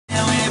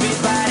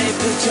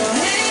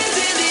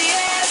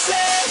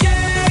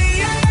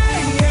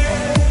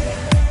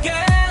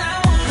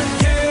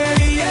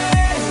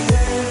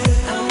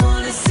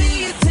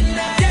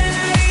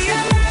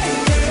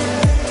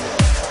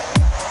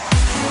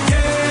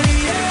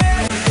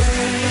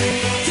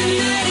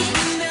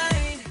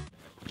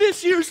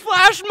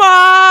Flash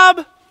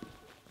Mob!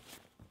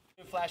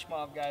 Flash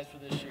Mob guys for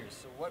this year.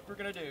 So what we're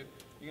gonna do,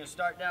 you're gonna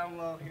start down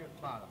low here at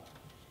the bottom.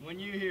 When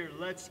you hear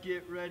 "let's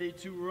get ready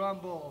to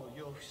rumble,"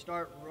 you'll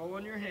start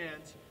rolling your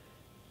hands,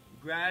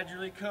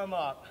 gradually come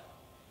up.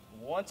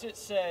 Once it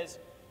says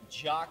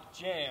jock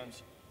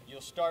jams, you'll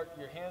start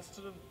your hands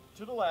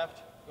to the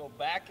left, go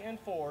back and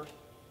forth,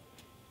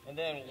 and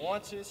then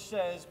once it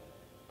says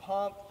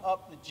pump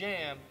up the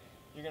jam,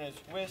 you're gonna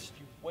twist,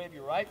 you wave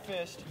your right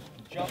fist,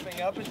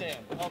 jumping up and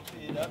down, pump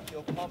it up,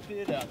 you'll pump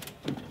it up.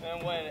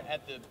 And when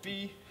at the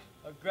B,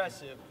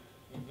 aggressive,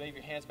 you wave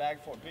your hands back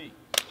and forth, B,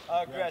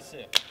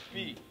 aggressive,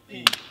 B,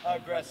 E,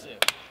 aggressive.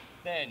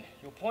 Then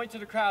you'll point to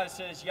the crowd and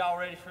says, y'all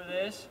ready for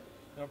this?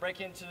 You'll break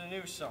into the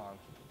new song.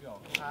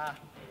 Go, I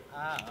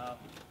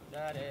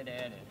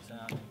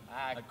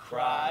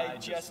cry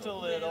just a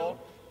little,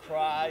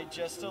 cry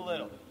just a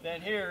little.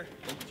 Then here,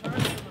 turn to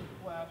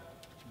the left,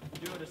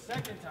 do it a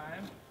second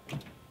time,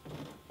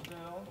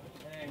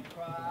 and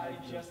cry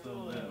just a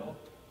little,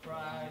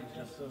 cry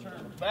just a little.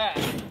 Turn back.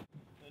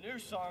 The new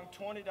song,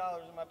 $20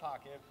 in my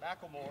pocket,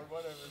 Macklemore,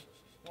 whatever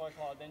you want to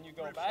call it. Then you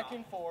go back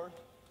and forth,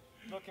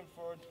 looking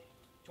for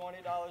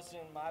 $20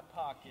 in my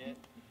pocket.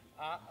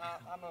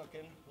 I'm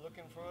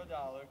looking for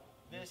 $1.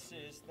 This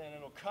is, then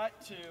it'll cut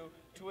to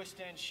twist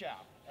and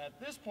shout. At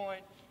this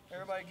point,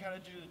 everybody kind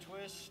of do the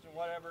twist and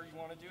whatever you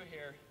want to do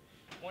here.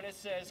 When it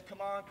says,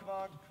 come on, come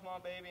on, come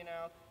on, baby,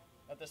 now.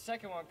 At the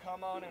second one,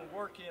 come on and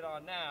work it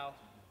on now.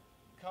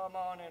 Come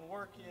on and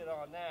work it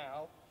on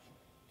now.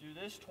 Do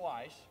this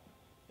twice.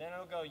 Then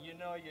it'll go, you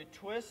know you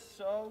twist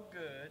so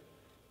good.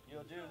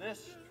 You'll do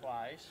this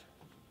twice.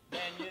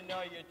 Then you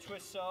know you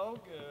twist so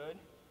good.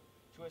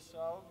 Twist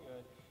so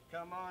good.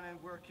 Come on and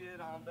work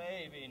it on,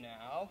 baby,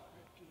 now.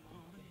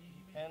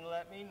 And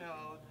let me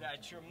know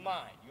that you're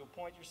mine. You'll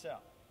point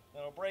yourself.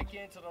 Then it'll break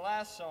into the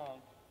last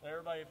song. Then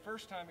everybody,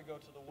 first time you go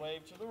to the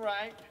wave to the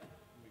right.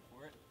 Wait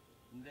for it.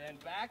 And then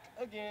back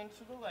again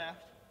to the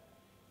left.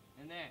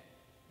 And then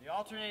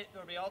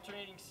there'll be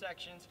alternating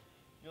sections.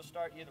 You'll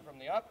start either from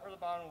the up or the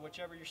bottom,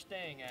 whichever you're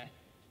staying at.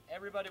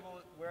 Everybody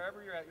will,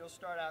 wherever you're at, you'll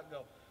start out and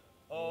go,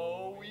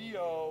 oh, we,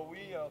 oh,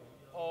 we, oh,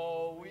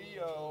 oh, we,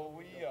 oh,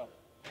 we, oh.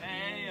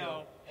 Hey,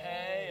 yo,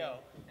 hey, yo,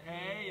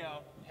 hey,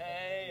 yo,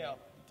 hey, yo.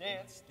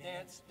 Dance,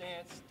 dance,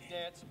 dance,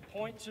 dance.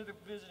 Point to the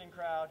visiting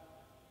crowd.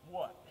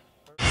 What?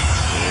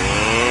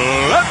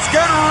 Let's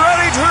get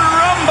ready to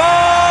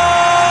rumble!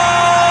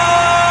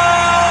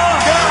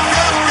 Get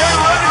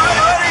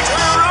ready to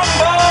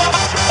rumble!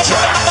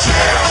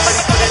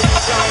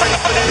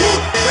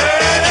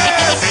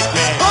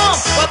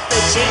 Pump up the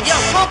jam, yo,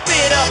 pump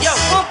it up, yo,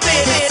 pump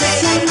it up.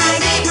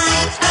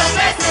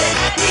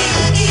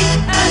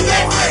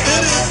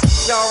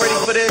 Y'all ready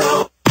for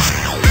this?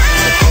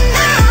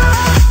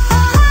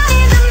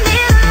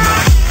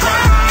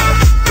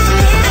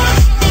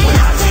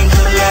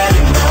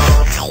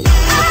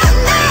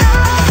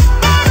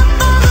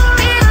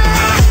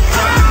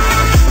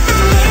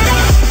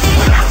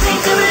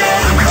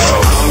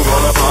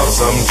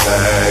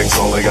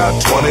 Only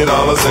got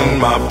 $20 in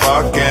my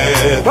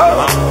pocket.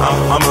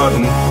 I'm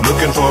hunting,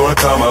 looking for a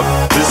come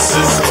up. This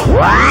is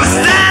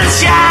twist and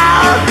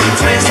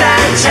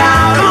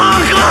shout, come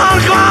on, come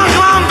on, come on.